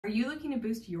Are you looking to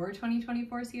boost your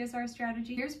 2024 CSR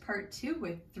strategy? Here's part 2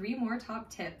 with 3 more top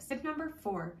tips. Tip number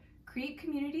 4. Create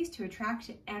communities to attract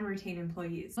and retain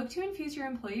employees. Look to infuse your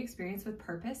employee experience with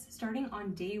purpose starting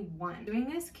on day 1. Doing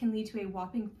this can lead to a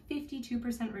whopping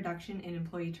 52% reduction in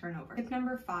employee turnover. Tip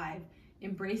number 5.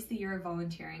 Embrace the year of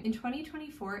volunteering. In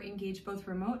 2024, engage both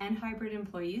remote and hybrid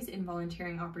employees in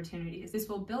volunteering opportunities. This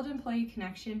will build employee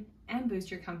connection and boost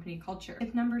your company culture.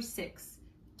 Tip number 6.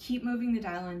 Keep moving the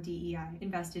dial on DEI.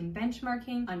 Invest in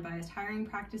benchmarking, unbiased hiring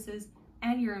practices,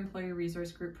 and your employee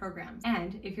resource group programs.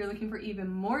 And if you're looking for even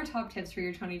more top tips for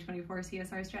your 2024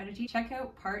 CSR strategy, check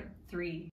out part 3.